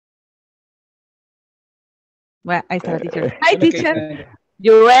Bueno, ahí está la teacher. Hi, Ok, teacher.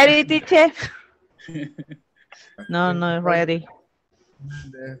 You ready, teacher? No, no es ready.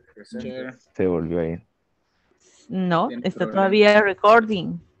 sure. Se volvió a ir. No, Tiene está problemas. todavía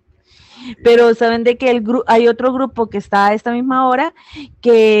recording. Pero saben de que hay otro grupo que está a esta misma hora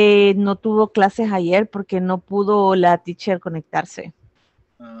que no tuvo clases ayer porque no pudo la teacher conectarse.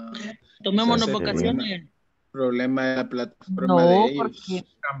 Ah, Tomémonos ese es el vacaciones. problema de la plataforma de No, ellos. porque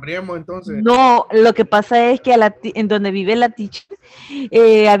Cambiemos entonces. no, lo que pasa es que en donde vive la teacher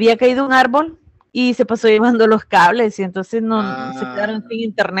había caído un árbol y se pasó llevando los cables y entonces no se quedaron sin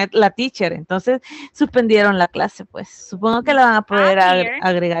internet la teacher. Entonces suspendieron la clase, pues. Supongo que la van a poder I'm here.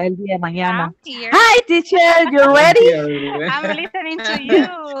 agregar el día de mañana. I'm here. Hi, teacher, you I'm ready? here. I'm listening to you.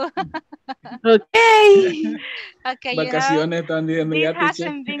 Okay. Okay, Vacaciones están diciendo this ya, teacher.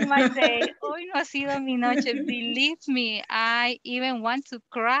 hasn't been my day. Hoy no ha sido mi noche. Believe me, I even want to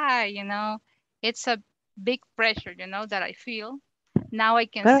cry, It's a big pressure, that I feel. Now I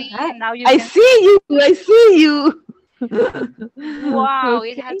can see you. Now you I can see you. I see you. Wow,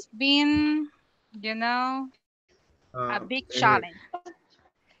 it Okay. has been, a big challenge.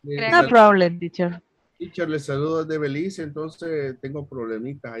 No problem, teacher. Teacher, les saludo de Belice, entonces tengo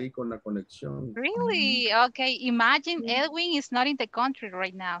problemitas ahí con la conexión. Really? Okay. Imagine Edwin is not in the country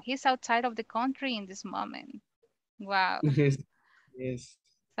right now. He's outside of the country in this moment. Wow. Yes.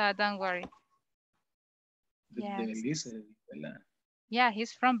 So don't worry. De Yes. Belice, ¿verdad? Yeah,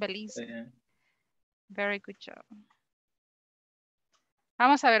 he's from Belize. Yeah. Very good job.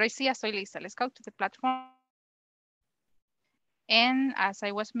 Vamos a ver, hoy sí ya estoy lista. Let's go to the platform. And as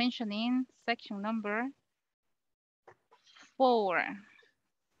I was mentioning, section number 4.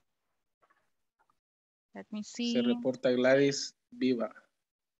 Let me see. Se reporta Gladys viva.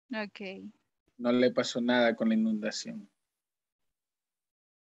 Okay. No le pasó nada con la inundación.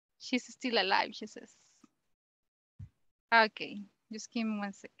 She's still alive, she says. Okay, just give me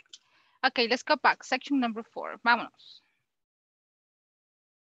 1 second. Okay, let's go back. Section number 4. Vámonos.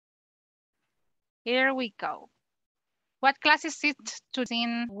 Here we go. What classes sit to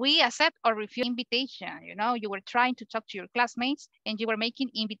in we accept or refuse invitation? You were trying to talk to your classmates and you were making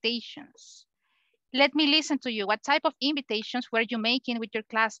invitations. Let me listen to you. What type of invitations were you making with your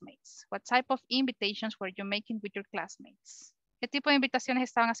classmates? What type of invitations were you making with your classmates? ¿Qué tipo de invitaciones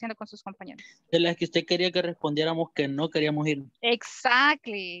estaban haciendo con sus compañeros? De las que usted quería que respondiéramos que no queríamos ir.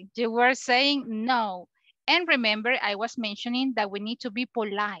 Exactly. You were saying no. And remember, I was mentioning that we need to be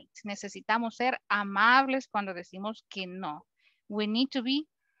polite. Necesitamos ser amables cuando decimos que no. We need to be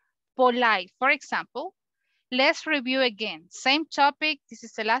polite. For example, let's review again. Same topic. This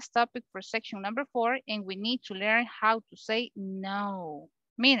is the last topic for section number 4, and we need to learn how to say no.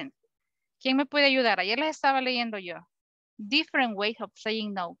 Miren, ¿quién me puede ayudar? Ayer les estaba leyendo yo. Different ways of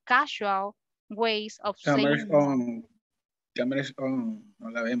saying no. Casual ways of Cameras saying no. on. Cameras on. No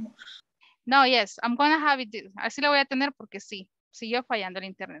la vemos. No, yes, I'm gonna have it. Así lo voy a tener porque sí, siguió fallando el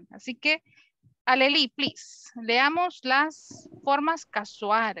internet. Así que, Aleli, please, leamos las formas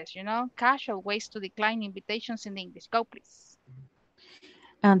casuales, casual ways to decline invitations in English. Go, please.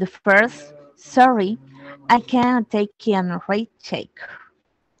 And the first, sorry, I can't take a rate check.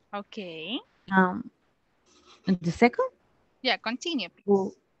 Okay. And the second? Yeah, continue,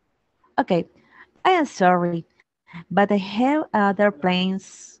 please. Okay, I am sorry, but I have other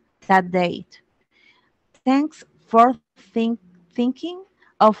plans that date. Thanks for thinking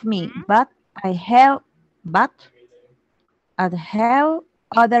of me, but I have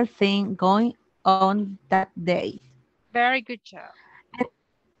other thing going on that day. Very good job.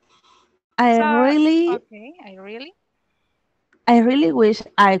 I really wish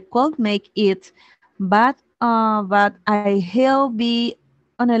I could make it, but I'll be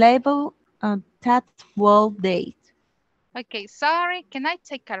unavailable on that world date. Okay, sorry, can I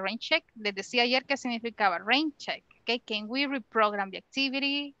take a rain check? Les decía ayer que significaba rain check. Okay, can we reprogram the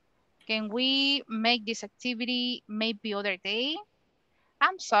activity? Can we make this activity maybe other day?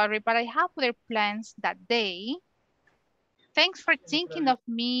 I'm sorry, but I have other plans that day. Thanks for thinking of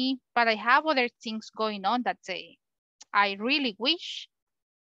me, but I have other things going on that day. I really wish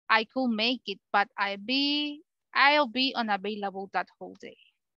I could make it, but I'll be unavailable that whole day.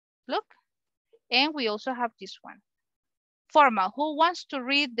 Look, and we also have this one. Formal. Who wants to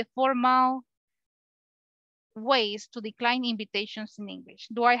read the formal ways to decline invitations in English?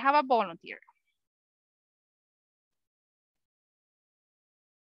 Do I have a volunteer?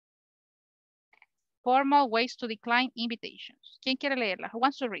 Formal ways to decline invitations. ¿Quién quiere leerla? Who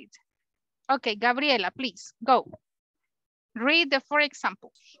wants to read? Okay, Gabriela, please, go. Read the 4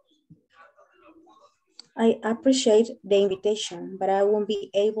 examples. I appreciate the invitation, but I won't be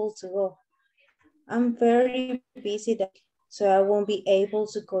able to go. I'm very busy, so I won't be able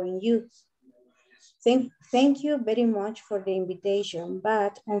to join you. Thank you very much for the invitation,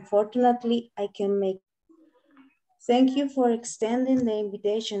 but unfortunately, I can make. Thank you for extending the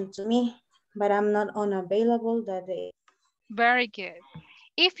invitation to me, but I'm not unavailable that day. Very good.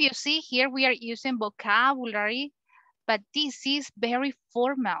 If you see here, we are using vocabulary, but this is very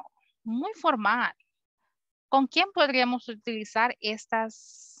formal, muy formal. ¿Con quién podríamos utilizar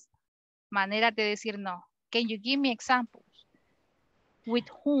estas maneras de decir no? Can you give me examples? With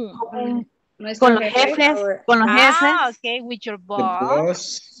whom? Con los jefes, con los jefes. Okay, with your The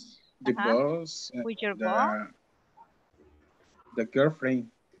boss. boss, With your boss. the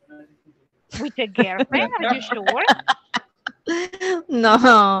girlfriend. With a girlfriend, are you sure?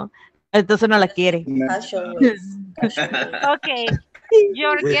 No, entonces no la quiere. Casual ways. Okay,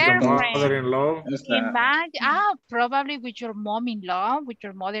 your With the girlfriend. mother-in-law. Imagine, probably with your mom-in-law, with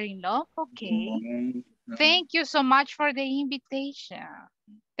your mother-in-law. Okay. Thank you so much for the invitation.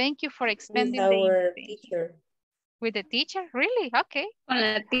 Thank you for With extending the our invitation. teacher. With the teacher? Really? Okay. Con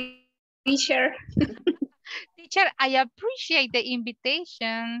la teacher. Teacher, I appreciate the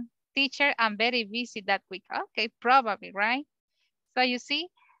invitation. Teacher, I'm very busy that week. Okay, probably, right? So you see,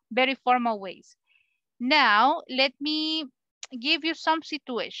 very formal ways. Now, let me give you some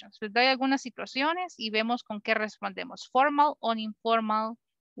situations. Les doy algunas situaciones y vemos con qué respondemos. Formal or informal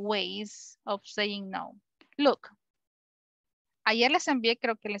ways of saying no. Look, ayer les envié,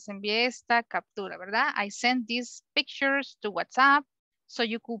 creo que les envié esta captura, ¿verdad? I sent these pictures to WhatsApp so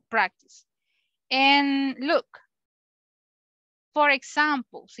you could practice. And look, for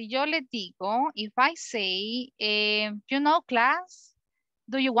example, si yo les digo, if I say, you know, class,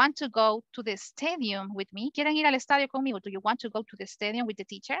 do you want to go to the stadium with me? ¿Quieren ir al estadio conmigo? Do you want to go to the stadium with the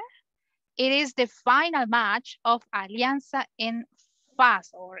teacher? It is the final match of Alianza and FAS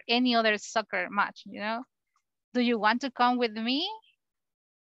or any other soccer match, you know? Do you want to come with me?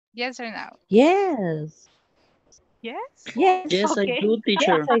 Yes or no? Yes. Yes? Yes. Yes, Okay. I do,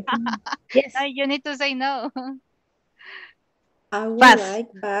 teacher. Yes. You need to say no. I would Fast. like,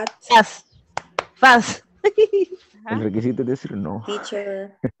 but Fast. Fast. El requisito es decir no.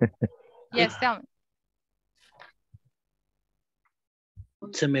 teacher, Yes, tell me.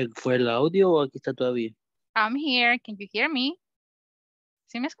 ¿Se me fue el audio o aquí está todavía? I'm here. Can you hear me?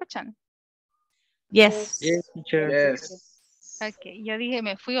 ¿Sí me escuchan? Yes. Yes, teacher. Yes. Ok, yo dije,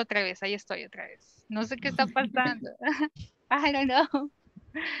 me fui otra vez, ahí estoy otra vez. No sé qué está pasando. I don't know.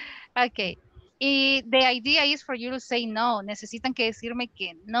 Ok, y the idea is for you to say no. Necesitan que decirme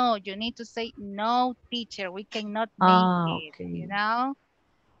que no. You need to say no, teacher. We cannot make it, Okay. you know?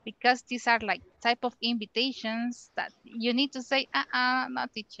 Because these are like type of invitations that you need to say, no,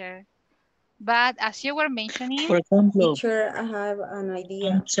 teacher. But as you were mentioning, For example, teacher, I have an idea.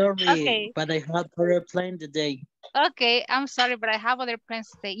 I'm sorry, Okay. but I have other plan today. okay, I'm sorry, but I have other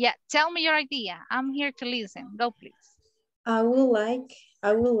plans today. Yeah, tell me your idea. I'm here to listen. Go, please. I would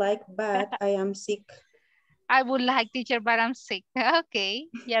like, but I am sick. I would like, teacher, but I'm sick. Okay,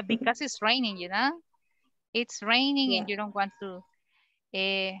 yeah, because it's raining, you know? It's raining and you don't want to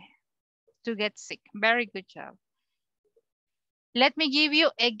get sick. Very good job. Let me give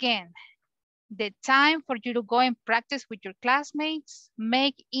you again the time for you to go and practice with your classmates,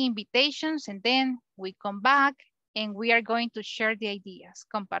 make invitations, and then we come back and we are going to share the ideas.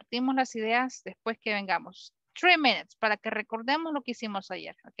 Compartimos las ideas después que vengamos. 3 minutes para que recordemos lo que hicimos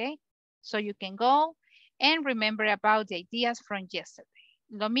ayer, okay? So you can go and remember about the ideas from yesterday.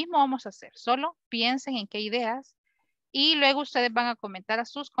 Lo mismo vamos a hacer, solo piensen en qué ideas y luego ustedes van a comentar a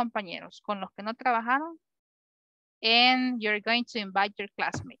sus compañeros con los que no trabajaron and you're going to invite your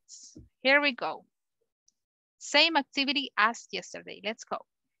classmates. Here we go. Same activity as yesterday. Let's go.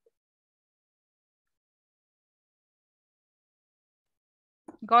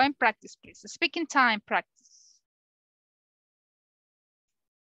 Go and practice, please. Speaking time, practice.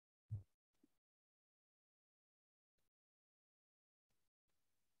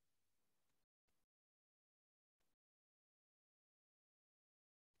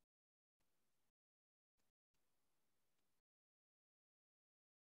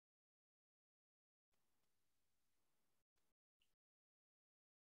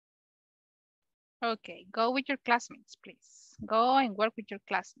 Okay, go with your classmates, please. Go and work with your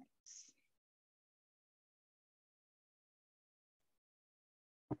classmates.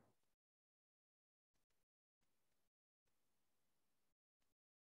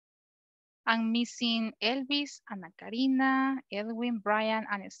 I'm missing Elvis, Ana Karina, Edwin, Brian,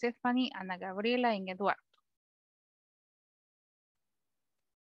 and Stephanie, Ana Gabriela, and Eduardo.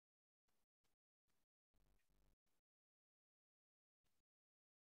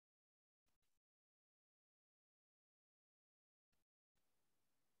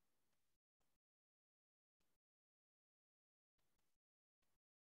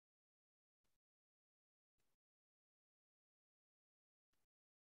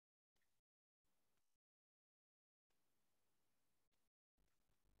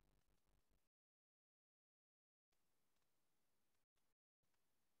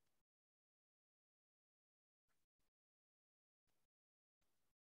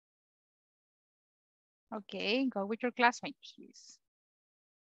 Okay, go with your classmate, please.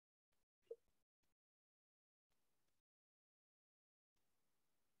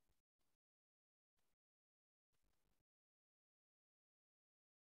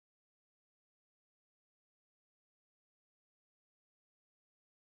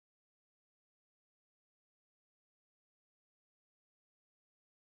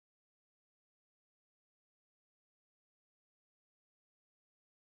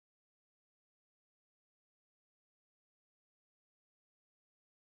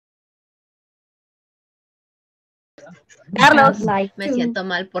 Carlos. Like Me to. siento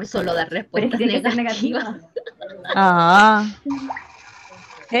mal por solo dar Pero es respuestas que tiene que ser negativas. negativa. Ah.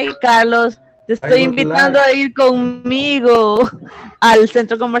 Hey, Carlos, te estoy invitando a ir conmigo al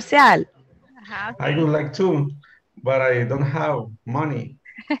centro comercial. Ajá, I would like to, but I don't have money.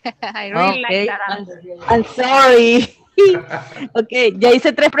 I really like that answer. I'm sorry. Ok, ya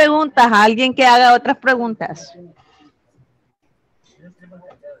hice 3 preguntas. Alguien que haga otras preguntas.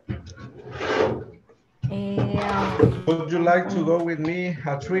 Would you like to go with me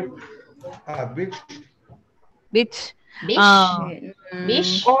a trip at beach? Beach. Beach?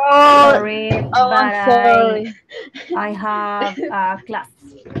 Beach? Oh, Sorry, I'm but sorry. I have a class.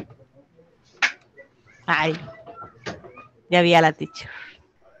 Ay, ya vi a la teacher.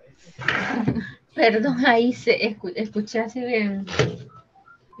 Perdón, ahí escuché así bien.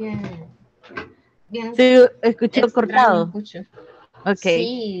 Sí, escucho extraño, cortado. Escucho. Ok.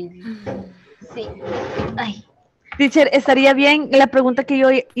 Sí. Ay. Teacher, estaría bien. La pregunta que yo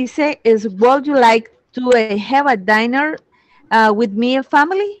hice es, would you like to have a dinner with me and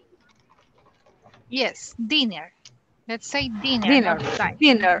family? Yes, dinner. Let's say dinner. Dinner, not time.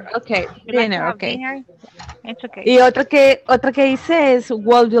 dinner, okay, You like to dinner, have okay. dinner? It's okay. Y otra que hice es,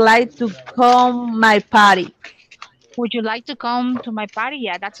 would you like to come my party? Would you like to come to my party?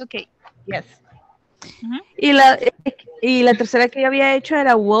 Yeah, that's okay. Yes. Y la tercera que yo había hecho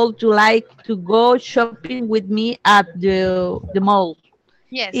era, would you like to go shopping with me at the mall?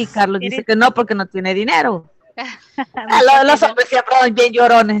 Yes. Y Carlos dice que no porque no tiene dinero. Because Los hombres siempre son bien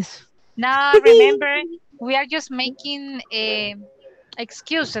llorones. No, remember, we are just making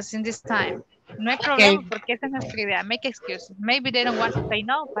excuses in this time. No hay problema porque esa es nuestra idea. Make excuses. Maybe they don't want to say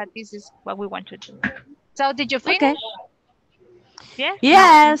no, but this is what we want to do. So did you finish? Okay. Yeah?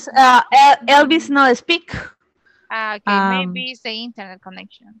 Yes. Elvis no speak. Okay, maybe it's the internet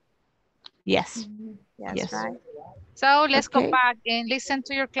connection. Yes. Yes, right. So let's go Okay. back and listen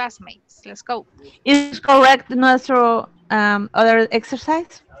to your classmates. Let's go. Is correct nuestro other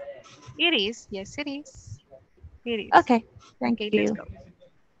exercise? It is. Yes, it is. It is. Okay. Thank you. Let's go.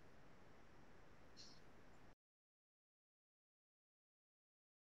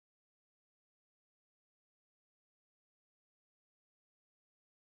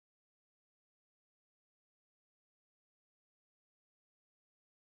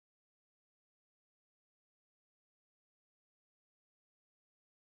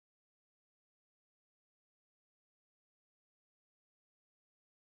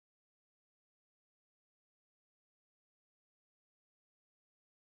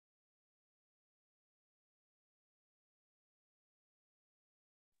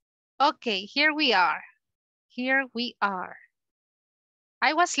 Okay, here we are. Here we are.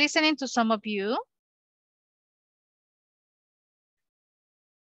 I was listening to some of you.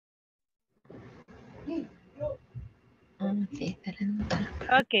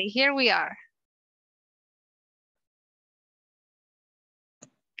 Okay, here we are.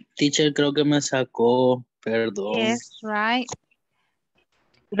 Teacher, creo que me sacó, perdón. Yes, right.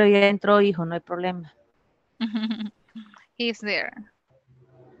 Pero ya entró, hijo, no hay problema. He's there.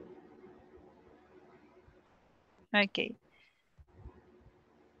 Okay.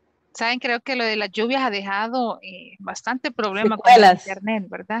 Saben, creo que lo de las lluvias ha dejado bastante problema con el internet,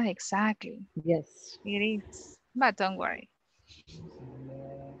 ¿verdad? Exactly. Yes. It is. But don't worry.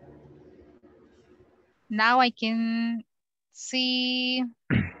 Now I can see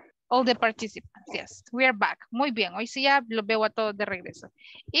all the participants. Yes, we are back. Muy bien. Hoy sí ya los veo a todos de regreso.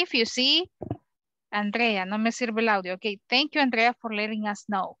 If you see, Andrea, no me sirve el audio. Okay, thank you, Andrea, for letting us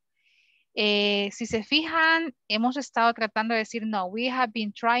know. Si se fijan, hemos estado tratando de decir no. We have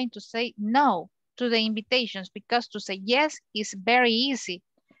been trying to say no to the invitations because to say yes is very easy.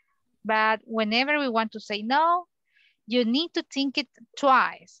 But whenever we want to say no, you need to think it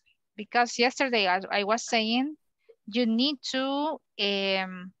twice. Because yesterday, as I was saying, you need to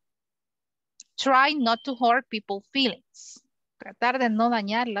try not to hurt people's feelings. Tratar de no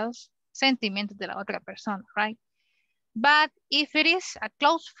dañar los sentimientos de la otra persona, right? But if it is a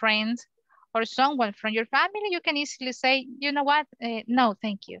close friend or someone from your family, you can easily say, you know what? No,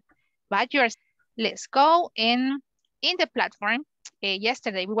 thank you. But Let's go in the platform.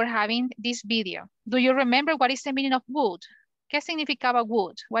 Yesterday we were having this video. Do you remember what is the meaning of would? ¿Qué significaba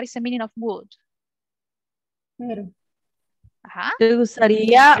would? What is the meaning of would? Ajá. ¿Te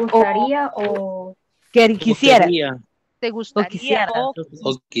gustaría, o que quisiera? ¿Te gustaría o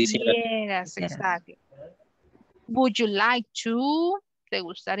quisiera. quisieras? Exactly. Would you like to? ¿Te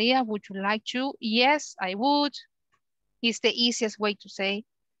gustaría? Would you like to? Yes, I would. Is the easiest way to say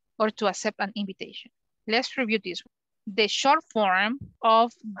or to accept an invitation. Let's review this one. The short form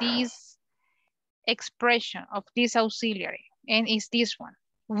of this expression, of this auxiliary, and is this one.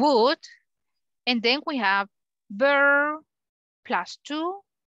 Would, and then we have verb plus to,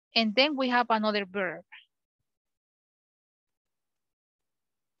 and then we have another verb.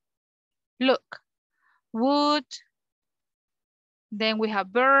 Look, would, then we have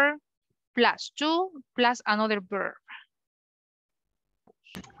verb plus to plus another verb.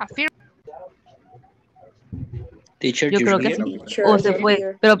 Teacher, Yo creo que sí. O se fue,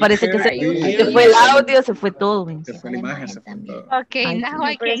 Here. pero parece que se fue el audio, se fue todo. Se fue la imagen, se fue todo. Okay, Ay, now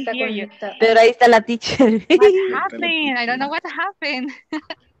I can hear you. Pero ahí está la teacher. What happened? I don't know what happened.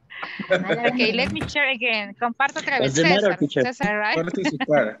 Okay, let me share again. Comparto otra vez. What's the matter, César, teacher? César, right?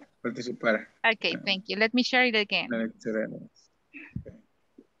 Participar. Okay, thank you. Let me share it again. Electrónico.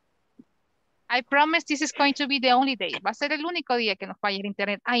 I promise this is going to be the only day. Va a ser el único día que nos falla el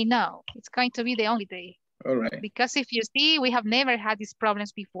internet. I know. It's going to be the only day. All right. Because if you see, we have never had these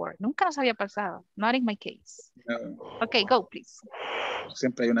problems before. Nunca nos había pasado. Not in my case. No, Okay, go, please.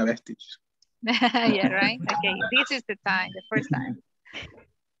 siempre hay una vez, teacher. Yeah, right? Okay, this is the time, the first time.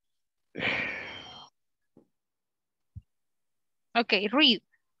 Okay, read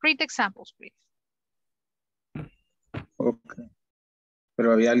the examples, please. Okay.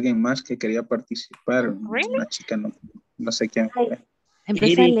 Pero había alguien más que quería participar. Really? Una chica, no sé quién fue.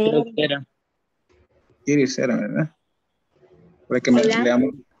 Empecé a leer. Iris era, ¿verdad? Para que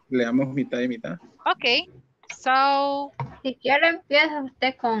leamos mitad y mitad. Okay, so... Si quiere empieza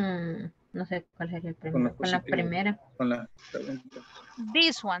usted con, no sé cuál sería el primero, con la primera. Con la pregunta.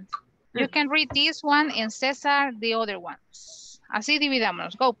 This one. You can read this one and César the other ones. Así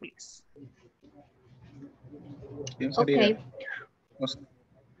dividámonos. Go, please. ¿Quién sería? Okay. No sé.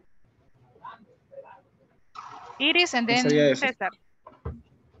 Iris and then sería ese? César.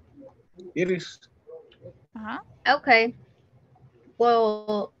 Iris. Okay.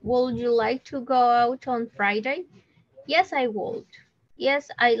 Well, would you like to go out on Friday? Yes, I would. Yes,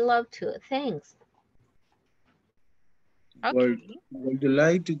 I'd love to. Thanks. Okay. Would you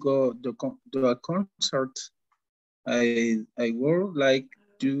like to go to a concert? I would like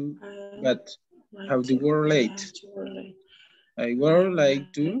to, but have the word late. I would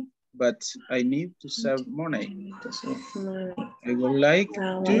like to, but I need to save money. I would like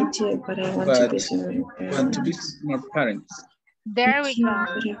to, but I want to visit my parents. There we go.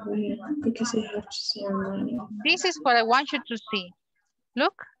 Because I have to save money. This is what I want you to see.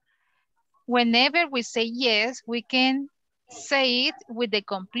 Look, whenever we say yes, we can say it with the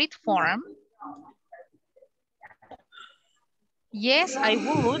complete form. Yes, I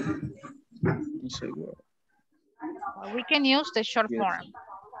would. Yes, I would. Or we can use the short form.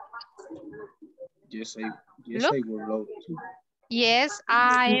 Yes, Look. I would love to. Yes,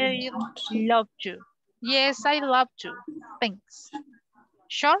 I love to. Yes, I love to. Thanks.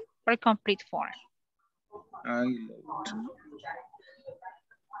 Short or complete form. I love to.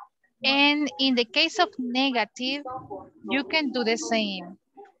 And in the case of negative, you can do the same.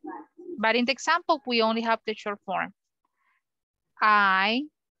 But in the example, we only have the short form. I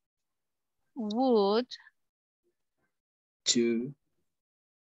would To.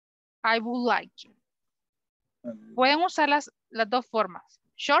 I would like to. Pueden usar las dos formas,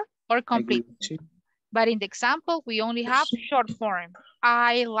 short or complete. But in the example, we only have short form.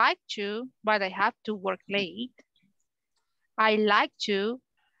 I like to, but I have to work late. I like to,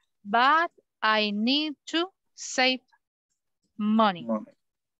 but I need to save money.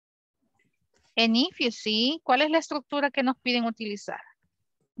 And if you see, ¿cuál es la estructura que nos piden utilizar?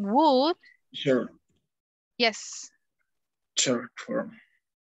 Would. Sure. Yes. Short form.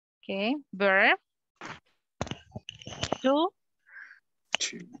 Okay, verb. To.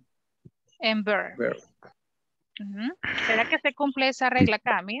 And verb. ¿Será que se cumple esa regla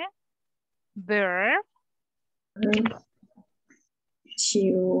acá? Mira. Verb.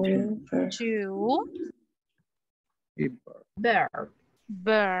 To. Verb.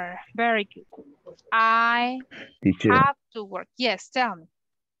 Verb. Very good. I Teacher, have to work. Yes, tell me.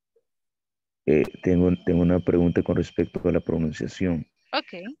 tengo una pregunta con respecto a la pronunciación.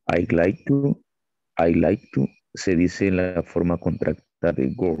 Okay. I like to se dice en la forma contracta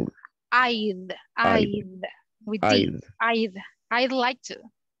de goal. I'd. With D. I'd like to.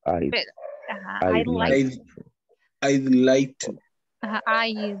 But, I'd like to. I'd like to.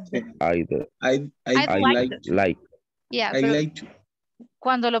 Like. Yeah, I like to.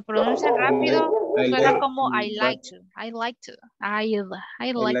 Cuando lo pronuncian rápido, suena como I like to. I like to. I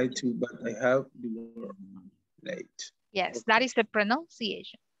like to, but I have the word late. Yes, okay. That is the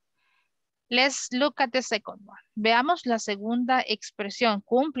pronunciation. Let's look at the second one. Veamos la segunda expresión.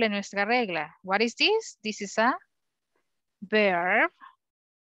 Cumple nuestra regla. What is this? This is a verb.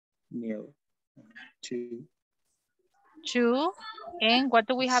 No. To. And what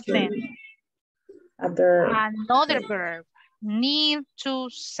do we have then? A verb. Another verb. Need to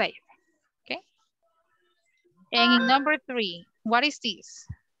save. Okay. And in number 3, what is this?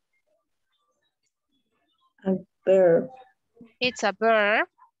 A verb. It's a verb.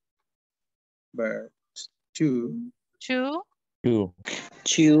 Verb. To. And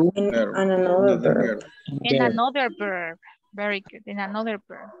another verb. And another verb. Very good. In another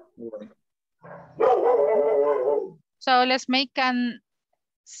verb. So let's make an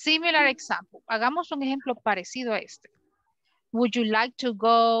similar example. Hagamos un ejemplo parecido a este. Would you like to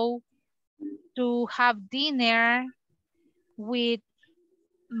go to have dinner with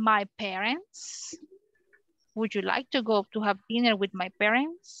my parents? Would you like to go to have dinner with my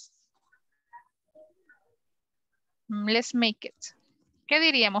parents? Let's make it. ¿Qué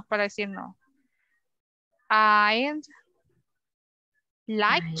diríamos para decir no? I'd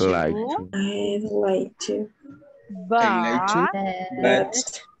like to. I'd like to.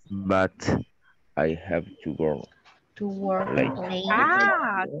 But I have to go. To work late. late.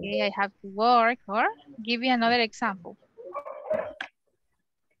 Okay, I have to work. Or give you another example.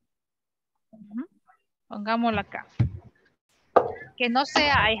 Pongámoslo acá. Que no sea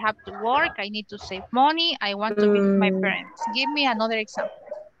I have to work, I need to save money, I want to visit my parents. Give me another example.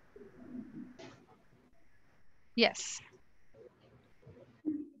 Yes.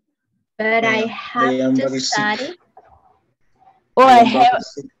 But I have to study. Or I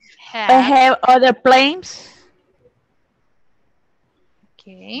have other plans.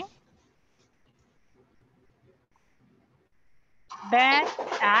 Okay. But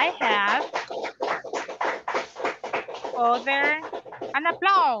I have other, an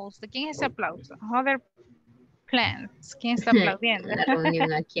aplauso. ¿De quién es ese aplauso? Other plans. ¿Quién está aplaudiendo? La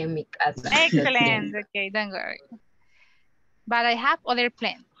reunión aquí en mi casa. Excellent. Okay, don't worry. But I have other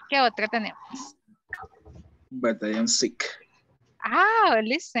plans. ¿Qué otra tenemos? But I am sick.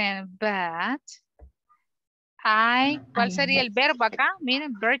 Listen, but ¿cuál sería el verbo acá?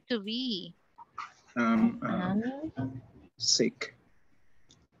 Miren, verb to be. Sick.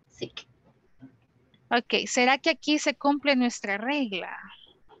 Ok, ¿será que aquí se cumple nuestra regla?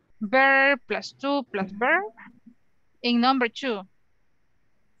 Verb plus to plus verb. In number 2,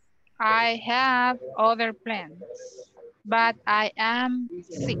 I have other plans, but I am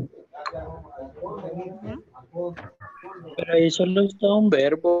sick. Pero ahí solo está un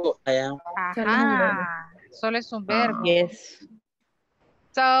verbo. I am. Ajá, solo es un verbo. Yes.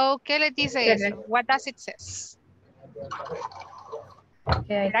 So, ¿qué le dice eso? What does it say?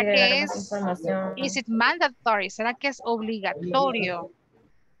 ¿Será que es, is it mandatory? ¿Será que es obligatorio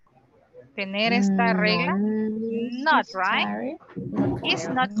tener esta regla? Not, right? It's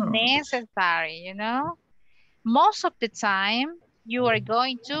not necessary, you know? Most of the time, you are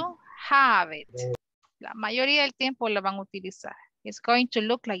going to have it. La mayoría del tiempo la van a utilizar. It's going to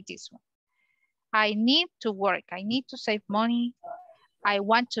look like this one. I need to work. I need to save money. I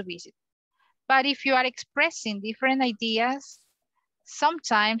want to visit. But if you are expressing different ideas,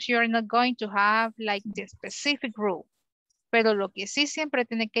 sometimes you're not going to have like the specific rule. Pero lo que sí siempre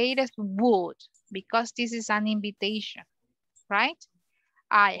tiene que ir es would, because this is an invitation, right?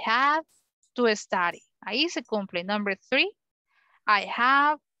 I have to study. Ahí se cumple. Number 3, I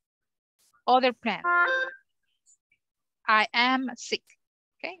have other plans. I am sick.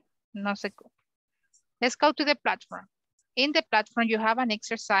 Okay, no se cumple. Let's go to the platform. In the platform, you have an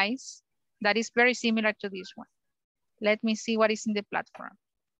exercise that is very similar to this one. Let me see what is in the platform.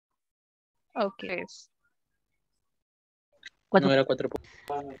 Okay. No era 4.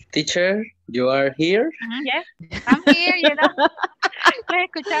 Teacher, you are here? Yes, I'm here, you know. Me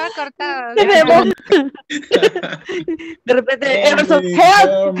escuchaba cortado. De repente, Emerson,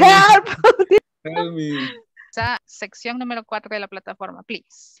 help. Help me. Esa sección número 4 de la plataforma,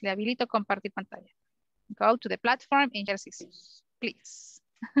 please. Le habilito compartir pantalla. Go to the platform and ejercicios, please.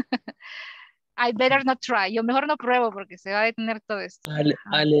 I better not try. Yo mejor no pruebo porque se va a detener todo esto.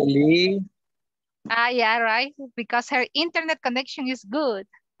 Aleli. Yeah, right. Because her internet connection is good.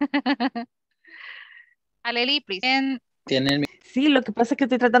 Aleli, please. And Tienen... Sí, lo que pasa es que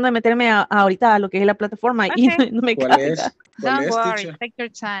estoy tratando de meterme ahorita a lo que es la plataforma y no me ¿Cuál carga. es? Don't worry, take your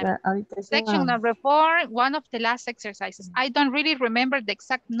time. Section number 4, one of the last exercises. I don't really remember the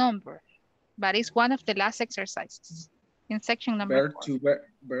exact number, but it's one of the last exercises in section number 4.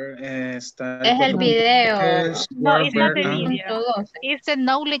 Está Es el video. No, it's not the Punto video. 12. It's the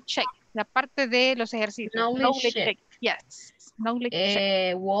knowledge check, la parte de los ejercicios. Knowledge check. Yes, knowledge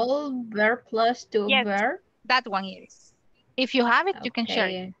check. Will, verb plus to Yes, verb. that one is. If you have it, you can share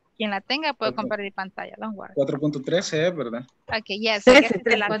it. Quien la tenga puede Okay. compartir pantalla, don't worry. 4.13, ¿verdad? Okay, yes. I guess it's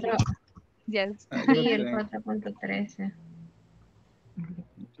the last one. Yes. Sí, el 4.13.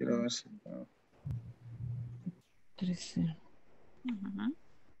 Quiero ver si... 13.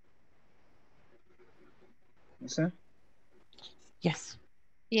 ¿Ese? Yes.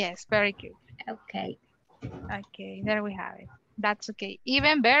 Yes, very good. Okay. Okay, there we have it. That's okay.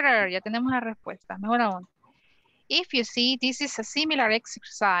 Even better, ya tenemos la respuesta. Mejor aún. If you see, this is a similar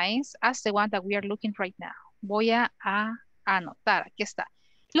exercise as the one that we are looking right now. Voy a anotar. Aquí está.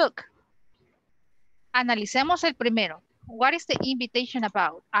 Look. Analicemos el primero. What is the invitation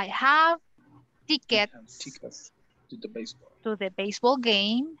about? I have tickets to the baseball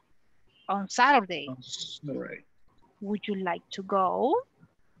game on Saturday. Right. Would you like to go?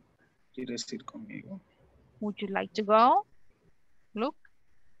 ¿Quieres ir conmigo? Would you like to go? Look.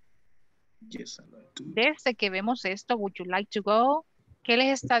 Yes, I like to. Desde que vemos esto, would you like to go? ¿Qué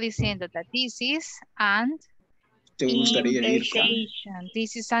les está diciendo? That this is an invitation.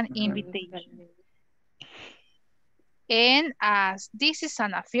 This is an invitation. And as this is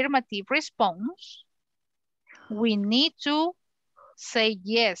an affirmative response, we need to say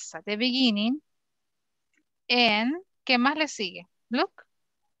yes at the beginning. And, ¿qué más le sigue? Look.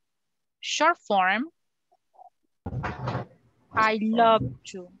 Short form. I love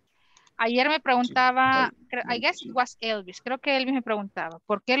to. Ayer me preguntaba, I guess it was Elvis, creo que Elvis me preguntaba,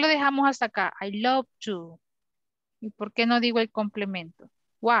 ¿por qué lo dejamos hasta acá? I love to. ¿Y por qué no digo el complemento?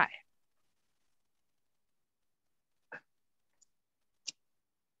 Why?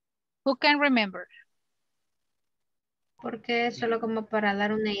 Who can remember? Porque es solo como para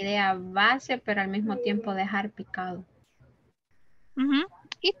dar una idea base, pero al mismo tiempo dejar picado.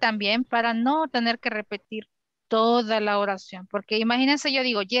 Y también para no tener que repetir toda la oración, porque imagínense yo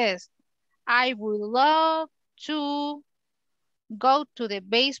digo, yes, I would love to go to the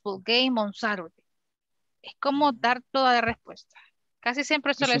baseball game on Saturday. Es como dar toda la respuesta. Casi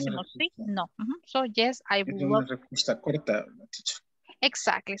siempre solo decimos sí, no. So, yes, I would love. Es una respuesta corta, teacher.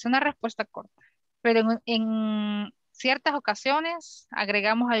 Exacto, es una respuesta corta. Pero en ciertas ocasiones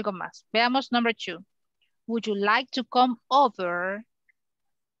agregamos algo más. Veamos number 2. Would you like to come over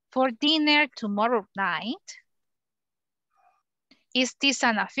for dinner tomorrow night? Is this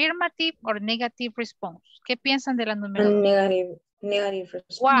an affirmative or negative response? ¿Qué piensan de la número 2? Negative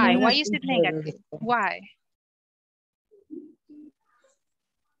response. Why? Why is it negative? Why?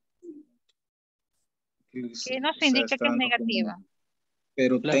 ¿Qué nos indica que es negativa?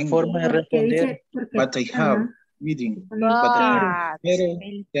 Pero la tengo. forma de responder. But I have meeting.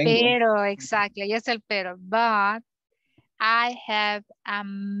 Pero, exacto. Ahí es el pero. But I have a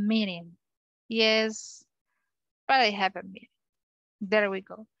meeting. Yes, but I have a meeting. There we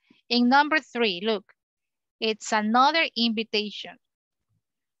go. In number 3, look. It's another invitation.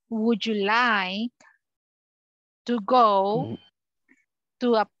 Would you like to go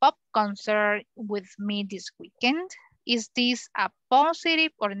to a pop concert with me this weekend? Is this a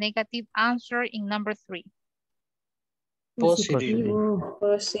positive or negative answer in number 3? Positive.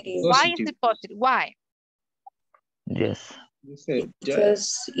 Why is it positive? Why? Yes.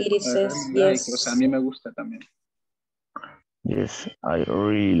 Because it says yes. O sea, a mí me gusta también. Yes, I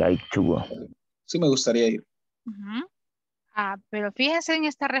really like to go. Sí me gustaría ir. Pero fíjense en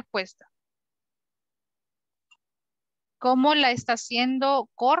esta respuesta. ¿Cómo la está haciendo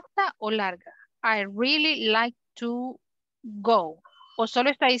corta o larga? I really like to go. O solo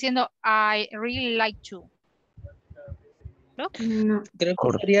está diciendo I really like to. ¿No? Creo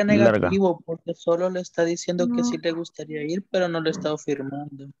que sería negativo porque solo le está diciendo que sí le gustaría ir, pero no lo está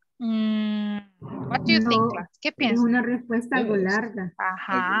afirmando. What do you think, class? ¿Qué piensas? Es una respuesta algo larga.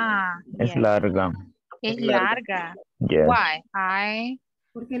 Ajá. Es larga. Es larga. Yes. Why?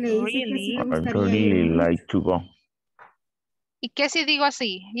 Porque le dice que sí le I gustaría really ir. like to go. ¿Y qué si digo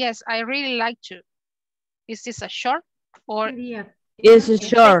así? Yes, I really like to. Is this a short or? It's a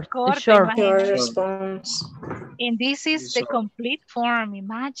short. Short response. And this is the complete form.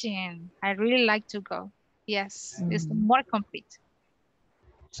 Imagine. I really like to go. Yes, it's more complete.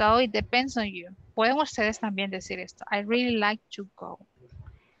 So it depends on you. Pueden ustedes también decir esto. I really like to go.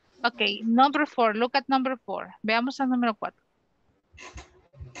 Okay, number 4. Look at number 4. Veamos al número 4.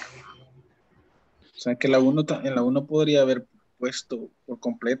 O sea que en la 1 podría haber puesto por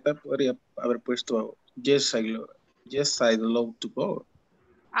completa, podría haber puesto yes, I'd love to go.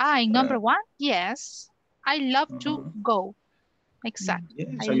 In number 1, yes. I love to go. Exacto.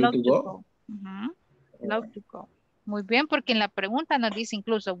 Yes, I love to go. Love to go. Muy bien, porque en la pregunta nos dice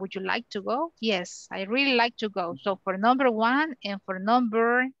incluso, would you like to go? Yes, I really like to go. So for number 1 and for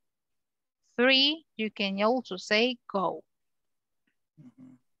number 3, you can also say go.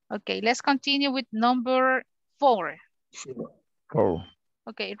 Okay, let's continue with number 4. Four.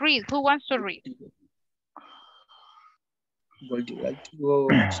 Okay, read. Who wants to read? Would you like to go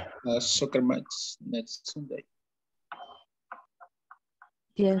a soccer match next Sunday?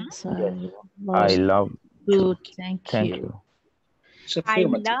 Yes, I love to. Thank you. It's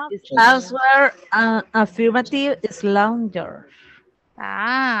affirmative. Answer affirmative is lounger.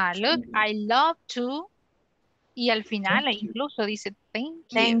 Look, I love to. Y al final incluso dice thank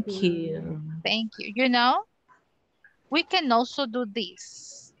you. Thank you. Thank you. You know, we can also do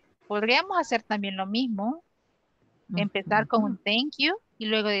this. Podríamos hacer también lo mismo. Empezar con un thank you y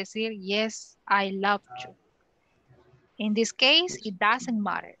luego decir yes, I love to. In this case, it doesn't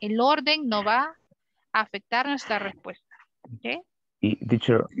matter. El orden no va a afectar nuestra respuesta. ¿Okay? Y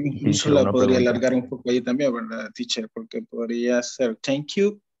teacher, Incluso la podría alargar un poco ahí también, ¿verdad, teacher? Porque podría ser thank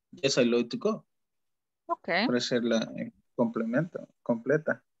you, yes, I love to go. Okay. Para hacerla completa.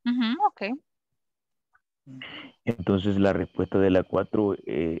 Okay. Entonces la respuesta de la 4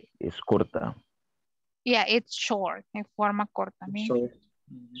 es corta. Yeah, it's short, en forma corta.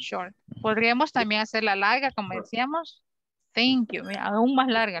 Short. Podríamos también hacerla larga, como decíamos. Thank you. Mira, aún más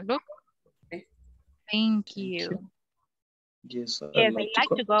larga, look. Thank you. Yes, I'd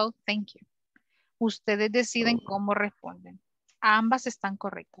like to go. Thank you. Ustedes deciden cómo responden. Ambas están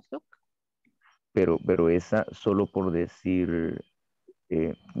correctas, look. Pero esa solo por decir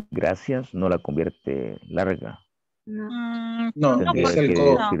gracias no la convierte larga. Es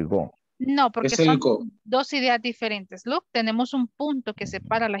el go. No, porque son dos ideas diferentes. Look, tenemos un punto que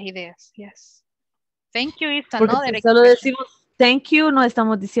separa las ideas. Yes. Thank you is porque another si solo expression. decimos thank you, no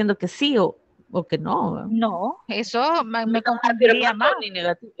estamos diciendo que sí o que no. No, eso me confundiría más.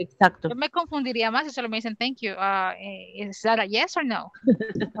 Exacto. Yo me confundiría más si solo me dicen thank you. Is that a yes or no?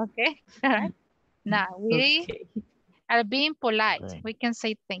 Okay. All right. Now, we are being polite. Okay. We can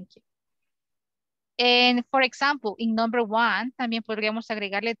say thank you. And for example, in number 1, también podríamos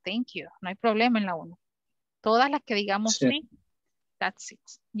agregarle thank you. No hay problema en la 1. Todas las que digamos sí, that's it.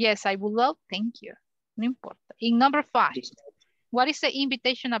 Yes, I would love, thank you. No importa. In number 5, what is the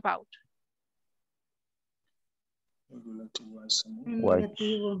invitation about? Watch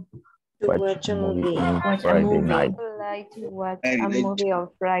a movie on Friday night. Like to watch a movie on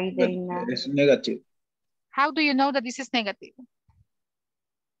Friday night. It's negative. How do you know that this is negative?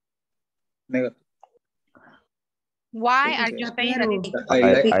 Negative. Why are you saying that? I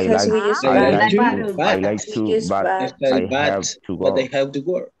like to, but I have to go. But I have to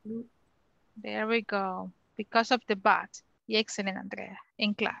work. There we go. Because of the but. Excellent, Andrea.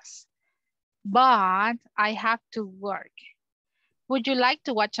 In class. But I have to work. Would you like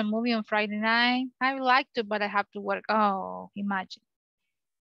to watch a movie on Friday night? I would like to, but I have to work. Oh, imagine.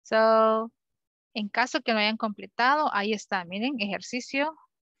 So, en caso que no hayan completado, ahí está. Miren, ejercicio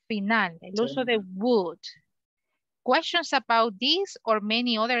final. El uso de would. Questions about this or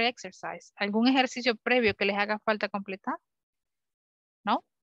many other exercise. ¿Algún ejercicio previo que les haga falta completar? ¿No?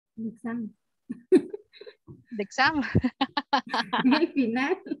 El examen. The exam. El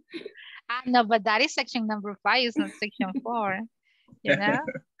final. No, but that is section number 5, it's not section 4. You know?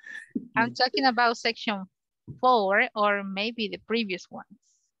 I'm talking about section 4 or maybe the previous ones.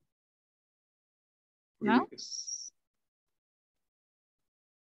 No?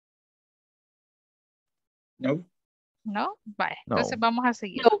 No. No? Vale, No. entonces vamos a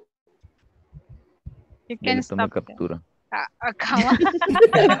seguir. No. You Ya can le tomé stop. captura. Acaba.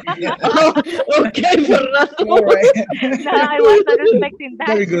 Okay, Fernando. All right. No, I was not expecting that.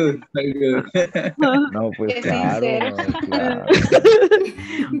 Very good. Very good. No, pues Qué claro, sincero. claro.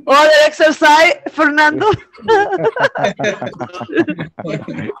 Other exercise, Fernando.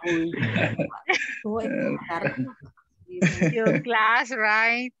 Your class,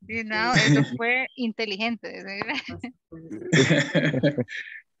 right? You know, eso fue inteligente.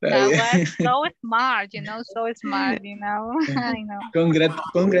 That was so smart, you know, so smart, you know. I know.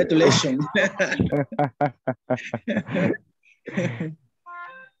 Congratulations.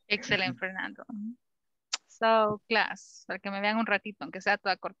 Excelente, Fernando. So, class, para que me vean un ratito, aunque sea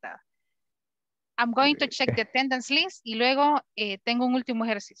toda cortada. I'm going to check the attendance list y luego tengo un último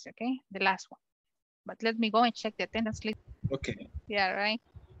ejercicio, okay? The last one. But let me go and check the attendance list. Okay. Yeah, right?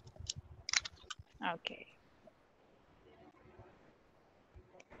 Okay.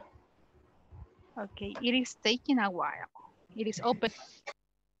 Okay, it is taking a while. It is open.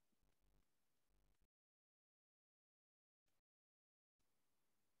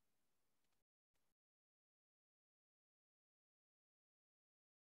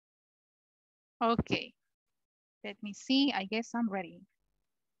 Okay, let me see. I guess I'm ready.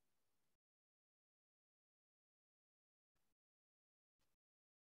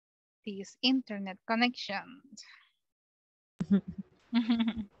 This internet connection. Okay.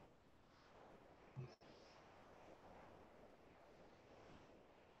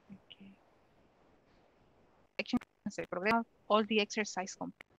 All the exercise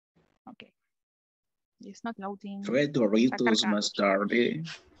complete. Okay. It's not loading. Fue Doritos más tarde.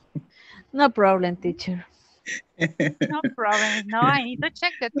 No problem, teacher. No problem. No, I need to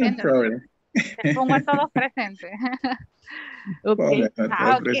check the No attendance. problem. Les pongo a todos presentes. Okay.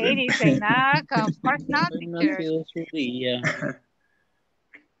 Okay, dice nada. Of course not, teacher.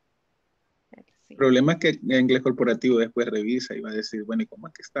 El problema es que en Inglés Corporativo después revisa y va a decir, bueno, ¿y cómo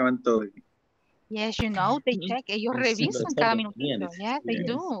es que estaban todos? Yes, you know, they check. Ellos revisan cada minutito. Yes, they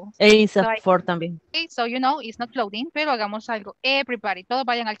do. E INSAFORP también. Okay, so you know, it's not loading, pero hagamos algo. Everybody, todos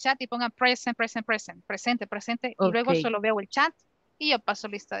vayan al chat y pongan present, present, present, presente, presente. Y luego solo veo el chat y yo paso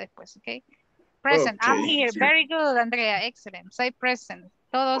lista después, ¿ok? Present, okay. I'm here. Very good, Andrea. Excellent. Say present.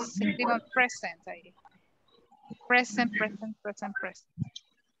 Todos escriban present ahí. Present, present, present, present.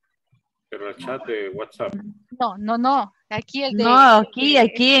 Pero el chat de WhatsApp. No, no, no. Aquí el de... No, aquí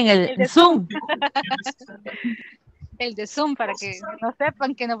en el de Zoom. El de Zoom para que no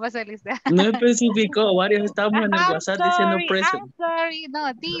sepan que no pasa lista. No especificó, varios estamos en el WhatsApp diciendo present. I'm sorry,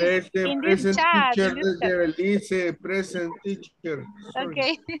 no, this, Present, in present this chat. teacher, In this chat. Belice, present teacher. Sorry.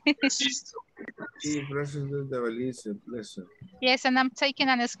 Okay. Sí, present de Belice, present. Yes, and I'm taking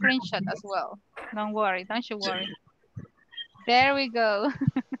a screenshot as well. Don't worry, don't you worry. There we go.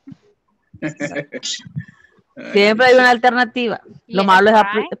 Siempre hay una alternativa. Lo malo es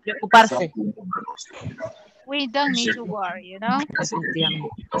preocuparse. We don't need to worry, you know?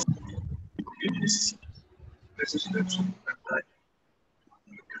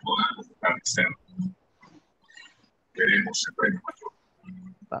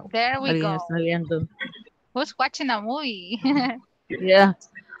 There we go. Who's watching a movie? Yeah.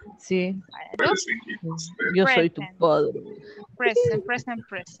 Sí. Yo soy tu padre. Present, present,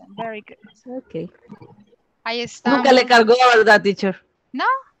 present. Very good. Okay. Ahí está. Nunca le cargó, ¿verdad, teacher? No,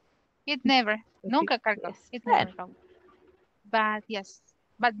 it never. Nunca cargó. It never. But yes.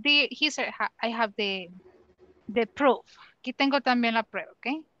 But I have the proof. Aquí tengo también la prueba, ¿ok?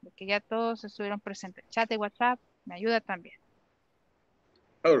 De que ya todos estuvieron presentes. Chat de WhatsApp me ayuda también.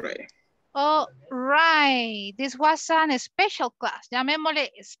 All right. All right. This was a special class.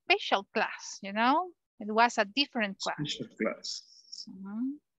 Llamémosle special class, you know? It was a different class. Special class.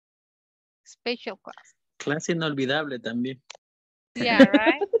 Special class. Clase inolvidable también. Yeah,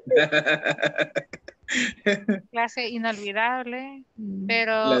 right? Clase inolvidable,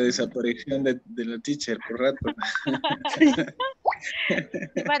 pero... La desaparición de la teacher por rato.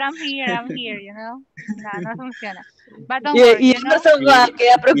 But I'm here, you know? No funciona. But don't worry, y Emerson con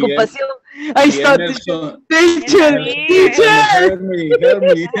aquella preocupación. Ahí está, teacher. Help me.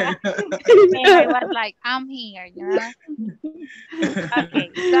 And I was like, I'm here, you know? Okay,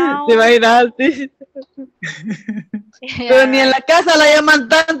 so... ¿Te imaginaste? Pero ni en la casa la llaman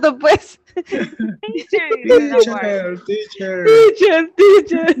tanto, pues. Teacher.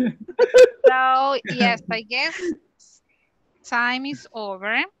 So, yes, I guess time is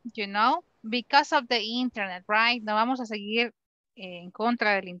over, you know, because of the internet, right? No vamos a seguir en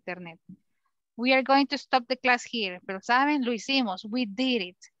contra del internet. We are going to stop the class here, pero saben, lo hicimos. We did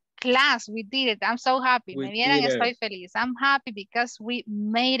it. Class, we did it. I'm so happy. Me vieran, estoy feliz. I'm happy because we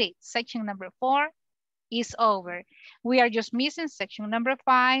made it. Section number 4 is over. We are just missing section number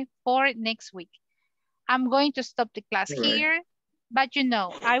 5 for next week. I'm going to stop the class here, but you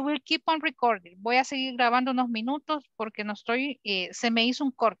know, I will keep on recording. Voy a seguir grabando unos minutos porque no estoy, se me hizo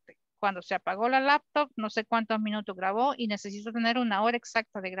un corte. Cuando se apagó la laptop, no sé cuántos minutos grabó y necesito tener una hora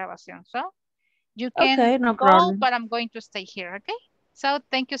exacta de grabación. So, you can no go, problem. but I'm going to stay here, okay? So,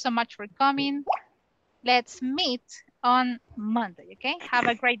 thank you so much for coming. Let's meet on Monday, okay? Have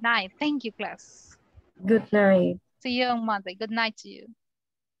a great night. Thank you, class. Good night. See you on Monday. Good night to you.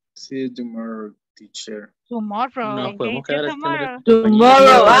 See you tomorrow, teacher. Tomorrow. No, podemos quedar tomorrow.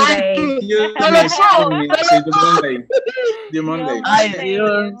 Tomorrow. The Monday. Ay,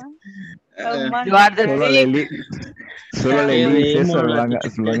 Dios. You are the Solo thief. Solo Leli y César la van a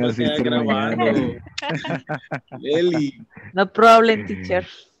teacher tiene que asistir quedar mañana. grabado. Leli. No problem, teacher.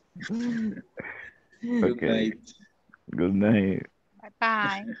 Good Okay. night. Good night.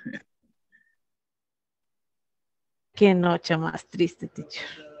 Bye. Qué noche más triste, teacher.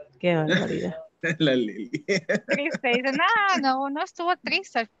 Qué barbaridad. La Leli. Triste. Dice, no estuvo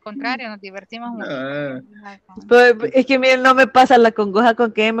triste. Al contrario, nos divertimos mucho. Pues, es que miren, no me pasa la congoja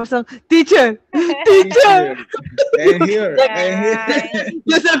con que Emerson, teacher, teacher. I'm here.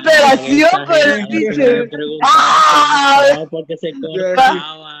 Desesperación por el teacher. No, porque se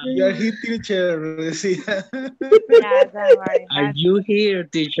cortaba. You're here, teacher. Decía. Are you here,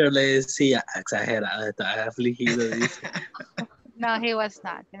 teacher? Le decía, exagerado, estaba afligido, dice. No, he was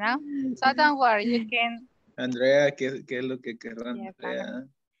not, you know? So don't worry, you can... Andrea, ¿qué es lo que querrán? Andrea?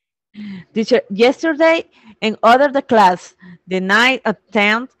 Teacher, yesterday in other the class, the night of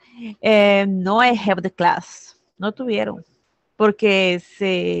 10th, no I have the class. No tuvieron. Porque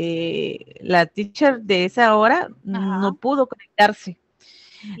la teacher de esa hora no pudo conectarse.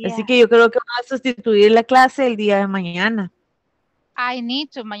 Así que yo creo que van a sustituir la clase el día de mañana. I need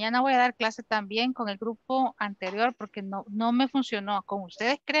to. Mañana voy a dar clase también con el grupo anterior porque no me funcionó. Con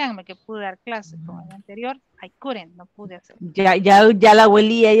ustedes créanme que pude dar clase. Con el anterior, I couldn't, no pude hacer. Ya la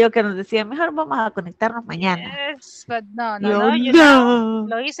abuelía yo que nos decía, mejor vamos a conectarnos mañana. Yes, but no,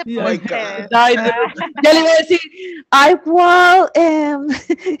 lo hice por ustedes. Ya le iba a decir,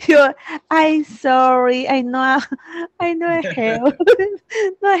 I'm sorry, I know I have,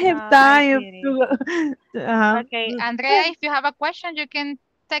 no I have time. Okay, Andrea, if you have a question, you can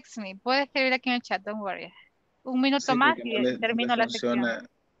text me. Puedes escribir aquí en el chat, don't worry. Un minuto más y termino la sección.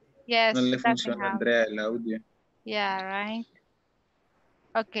 Yes, no le funciona a Andrea el audio. Yeah, right.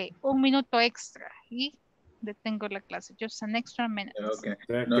 Ok, un minuto extra y detengo la clase. Just an extra minute. Okay.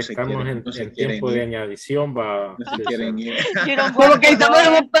 Estamos en tiempo de añadición. No se quieren ir. Como que estamos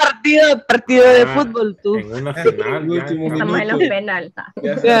en un partido de fútbol, tú. En una final. Estamos en la penal.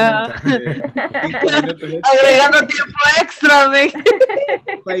 Agregando tiempo extra, ¿ves?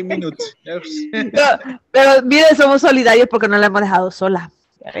 5 minutos. Pero mire, somos solidarios porque no la hemos dejado sola.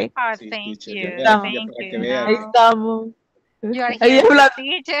 Oh, thank you. Ahí estamos. You are here,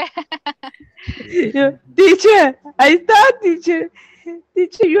 teacher. Teacher, ahí está, teacher.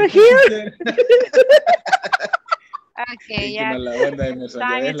 Teacher, you are here. Ok, ya.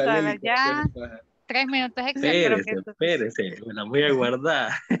 Ya. 3 minutos extra. Espérese, me la voy a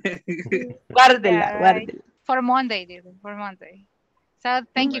guardar. Guárdela. For Monday, for Monday. So,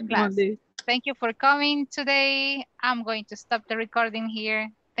 thank you, class. Thank you for coming today. I'm going to stop the recording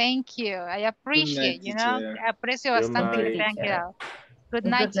here. Thank you. I appreciate, aprecio bastante que se hayan quedado. Good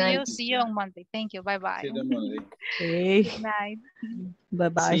night to you. See you on Monday. Thank you. Bye-bye. See you Monday. Good night.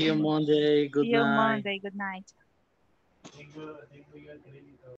 Bye-bye. See you Monday. Good night. See you Monday. Good night.